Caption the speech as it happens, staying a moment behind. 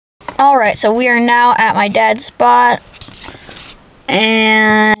Alright, so we are now at my dad's spot,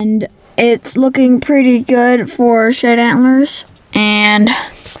 and it's looking pretty good for shed antlers, and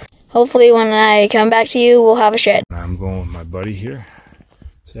hopefully when I come back to you, we'll have a shed. I'm going with my buddy here.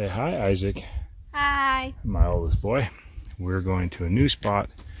 Say hi, Isaac. Hi. My oldest boy. We're going to a new spot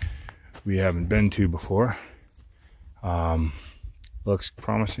we haven't been to before. Looks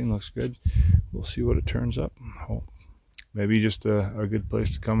promising, looks good. We'll see what it turns up. Maybe just a good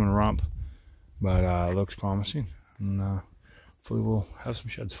place to come and romp, but it looks promising, and hopefully we'll have some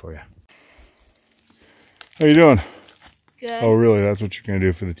sheds for you. How you doing? Good. Oh really, that's what you're gonna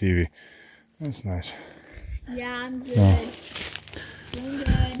do for the TV. That's nice. Yeah, I'm good. Doing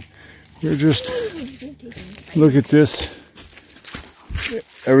good. We're just, look at this.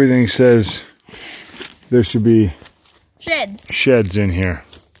 Everything says there should be sheds in here.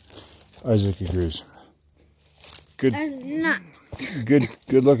 Isaac agrees. Good,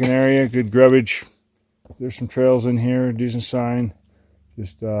 good looking area, good grubbage. There's some trails in here, decent sign.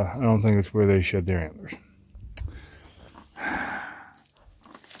 Just, I don't think it's where they shed their antlers.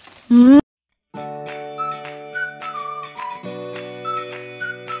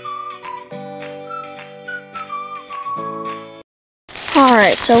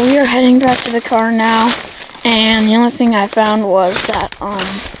 Alright, so we are heading back to the car now, and the only thing I found was that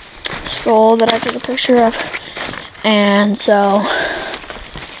skull that I took a picture of. And so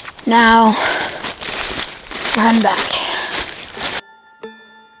now we're heading back.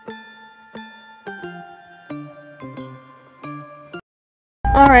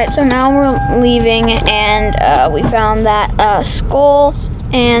 Alright, so now we're leaving, and we found that skull,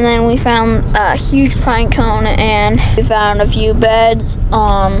 and then we found a huge pine cone, and we found a few beds,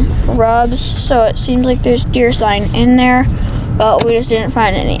 rubs, so it seems like there's deer sign in there, but we just didn't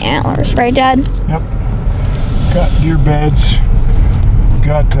find any antlers. Right, Dad? Yep. Got deer beds,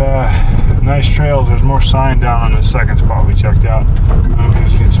 got nice trails. There's more sign down on the second spot we checked out. We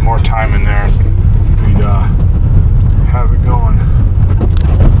just need some more time in there. We'd have it going.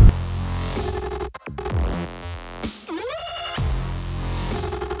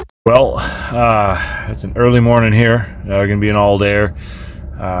 Well, it's an early morning here. Gonna be an all-dayer.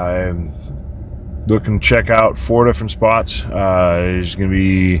 I'm looking to check out 4 different spots. There's gonna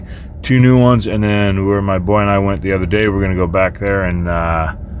be 2 new ones, and then where my boy and I went the other day, we're gonna go back there, and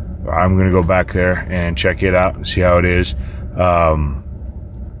I'm gonna go back there and check it out and see how it is. I don't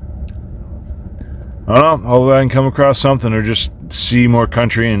know, hopefully I can come across something, or just see more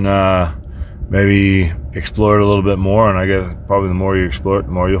country, and maybe explore it a little bit more. And I guess probably the more you explore it,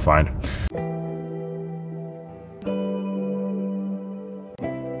 the more you'll find.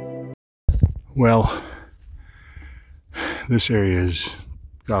 Well, this area has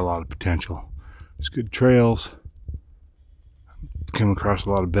got a lot of potential. It's good trails. Came across a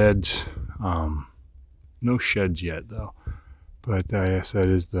lot of beds. No sheds yet though. But I guess that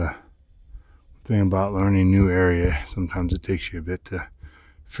is the thing about learning a new area. Sometimes it takes you a bit to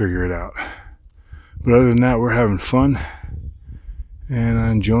figure it out. But other than that, we're having fun and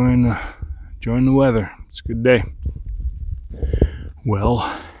enjoying the weather. It's a good day.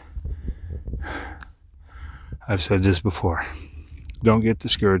 Well, I've said this before. Don't get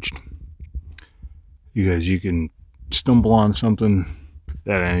discouraged. You can stumble on something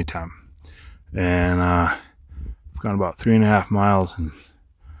at any time. And I've gone about 3.5 miles and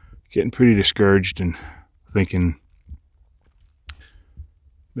getting pretty discouraged and thinking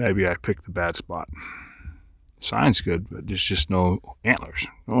maybe I picked the bad spot. Sign's good, but there's just no antlers.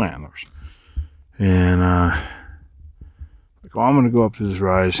 No antlers. And like, well, I'm gonna go up to this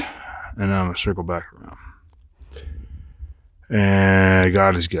rise and then I'm gonna circle back around. And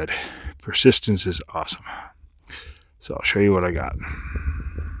God is good. Persistence is awesome. So I'll show you what I got.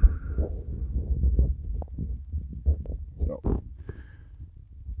 So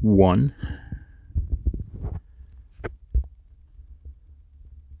 1,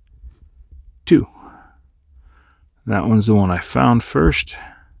 2. That one's the one I found first.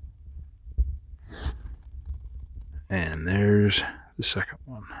 And there's the second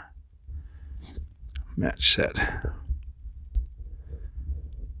one. Match set.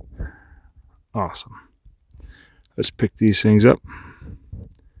 Awesome. Let's pick these things up.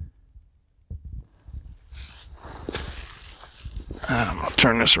 I'm going to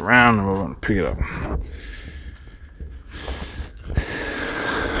turn this around and we're going to pick it up.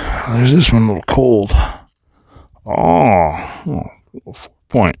 There's this one a little cold. Oh, little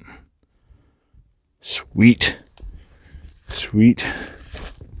 4-point. Sweet. Sweet.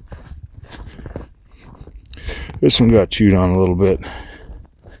 This one got chewed on a little bit.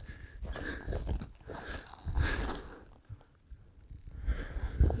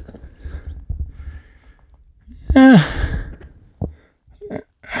 There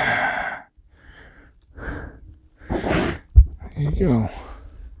you go.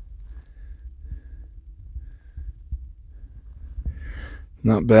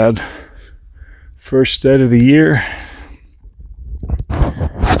 Not bad. First stud of the year.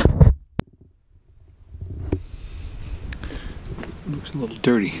 Looks a little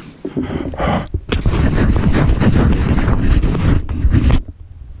dirty.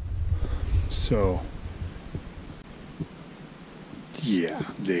 So, yeah,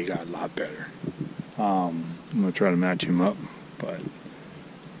 they got a lot better. I'm gonna try to match him up, but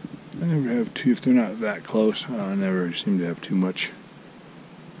I never have too, if they're not that close, I never seem to have too much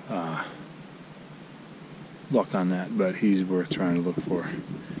luck on that, but he's worth trying to look for.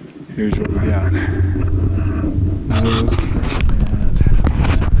 Here's what we got. Look at that.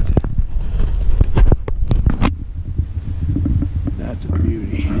 That's a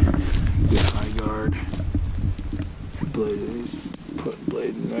beauty. The high guard. Put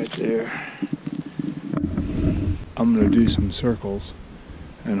blade right there. I'm going to do some circles,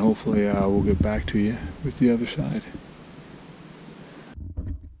 and hopefully we'll get back to you with the other side.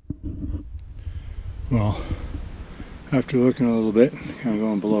 Well, after looking a little bit, kind of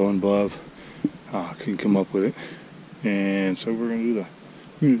going below and above, I can come up with it, and so we're going to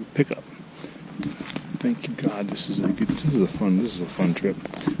do the pickup. Thank you God, this is a fun trip.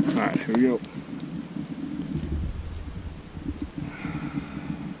 All right, here we go.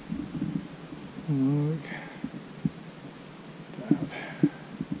 Look at that.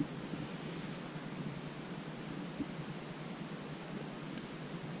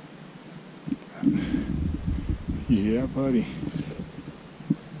 Yeah, buddy.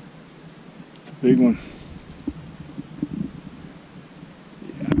 It's a big one.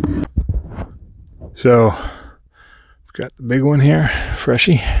 Yeah. So, we've got the big one here,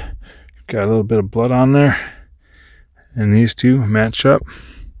 freshie. Got a little bit of blood on there. And these two match up.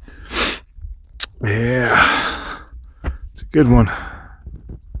 Yeah. It's a good one.